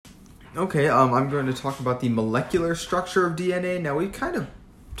Okay, I'm going to talk about the molecular structure of DNA. Now, we kind of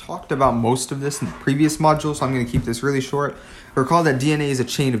talked about most of this in the previous module, so I'm going to keep this really short. Recall that DNA is a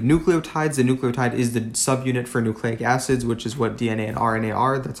chain of nucleotides. The nucleotide is the subunit for nucleic acids, which is what DNA and RNA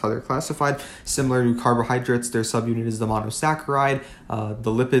are. That's how they're classified. Similar to carbohydrates, their subunit is the monosaccharide.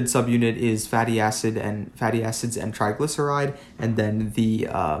 The lipid subunit is fatty acids and triglyceride, and then the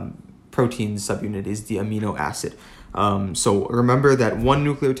protein subunit is the amino acid. So remember that one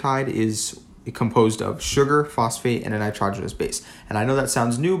nucleotide is composed of sugar, phosphate, and a nitrogenous base. And I know that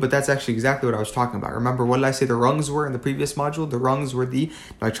sounds new, but that's actually exactly what I was talking about. Remember, what did I say the rungs were in the previous module? The rungs were the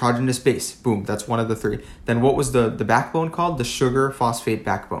nitrogenous base. Boom, that's one of the three. Then what was the backbone called? The sugar phosphate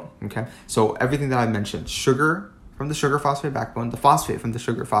backbone. Okay, so everything that I mentioned, sugar from the sugar phosphate backbone, the phosphate from the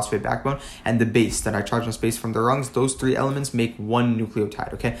sugar phosphate backbone, and the base, the nitrogenous base from the rungs, those three elements make one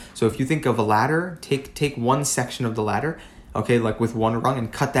nucleotide. Okay, so if you think of a ladder, take one section of the ladder, okay, like with one rung,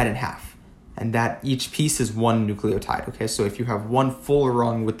 and cut that in half. And that each piece is one nucleotide, okay? So if you have one full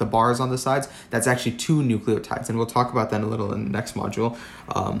rung with the bars on the sides, that's actually two nucleotides. And we'll talk about that a little in the next module.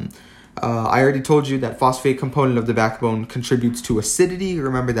 I already told you that phosphate component of the backbone contributes to acidity.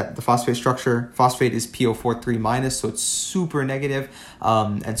 Remember that the phosphate structure, phosphate is PO43 minus, so it's super negative.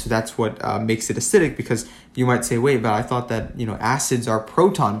 And so that's what makes it acidic, because you might say, wait, but I thought that, acids are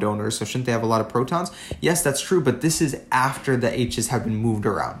proton donors, so shouldn't they have a lot of protons? Yes, that's true, but this is after the H's have been moved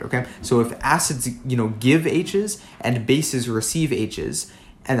around, okay? So if acids, give H's and bases receive H's,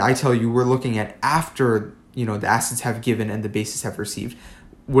 and I tell you we're looking at after, the acids have given and the bases have received,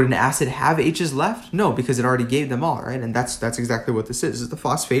 would an acid have H's left? No, because it already gave them all, right? And that's exactly what this is the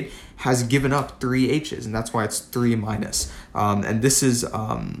phosphate has given up 3 H's, and that's why it's 3 minus. And this is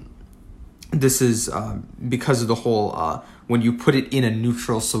because of the whole, when you put it in a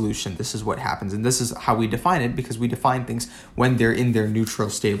neutral solution, this is what happens. And this is how we define it, because we define things when they're in their neutral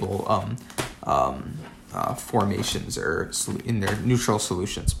stable formations or in their neutral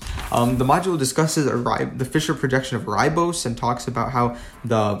solutions. The module discusses the Fischer projection of ribose and talks about how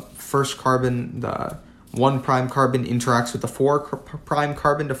the first carbon, the 1' carbon, interacts with the 4'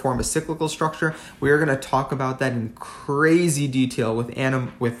 carbon to form a cyclical structure. We are going to talk about that in crazy detail with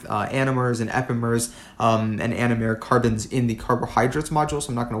anomers and epimers and anomeric carbons in the carbohydrates module, so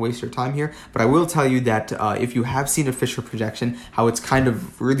I'm not going to waste your time here. But I will tell you that if you have seen a Fischer projection, how it's kind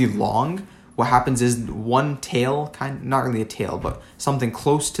of really long, what happens is one tail, not really a tail, but something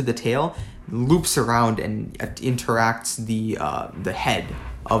close to the tail, loops around and interacts the head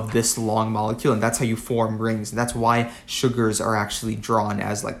of this long molecule, and that's how you form rings. And that's why sugars are actually drawn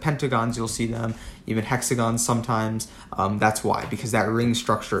as like pentagons. You'll see them, even hexagons sometimes. That's why, because that ring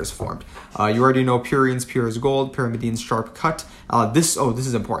structure is formed. You already know purines, pure as gold, pyrimidines, sharp cut. This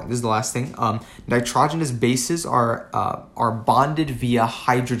is important. This is the last thing. Nitrogenous bases are bonded via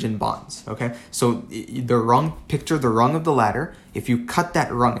hydrogen bonds. Okay, so the rung, picture the rung of the ladder. If you cut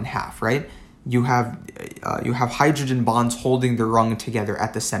that rung in half, right? You have hydrogen bonds holding the rung together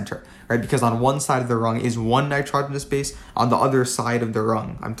at the center, right? Because on one side of the rung is one nitrogenous base. On the other side of the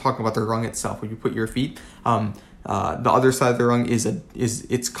rung, I'm talking about the rung itself, where you put your feet. The other side of the rung is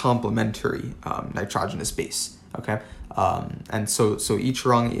its complementary nitrogenous base. Okay, and so each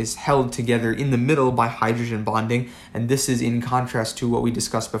rung is held together in the middle by hydrogen bonding, and this is in contrast to what we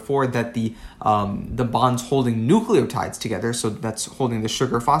discussed before, that the bonds holding nucleotides together, so that's holding the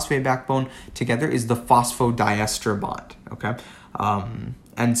sugar phosphate backbone together, is the phosphodiester bond. Okay,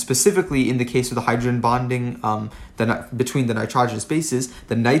 and specifically in the case of the hydrogen bonding between the nitrogenous bases,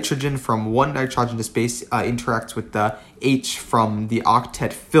 the nitrogen from one nitrogenous base interacts with the H from the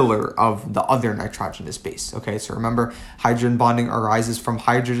octet filler of the other nitrogenous base. Okay, so remember, hydrogen bonding arises from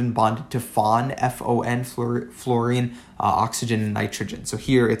hydrogen bonded to FON, F-O-N, fluorine, oxygen, and nitrogen. So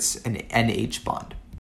here it's an NH bond.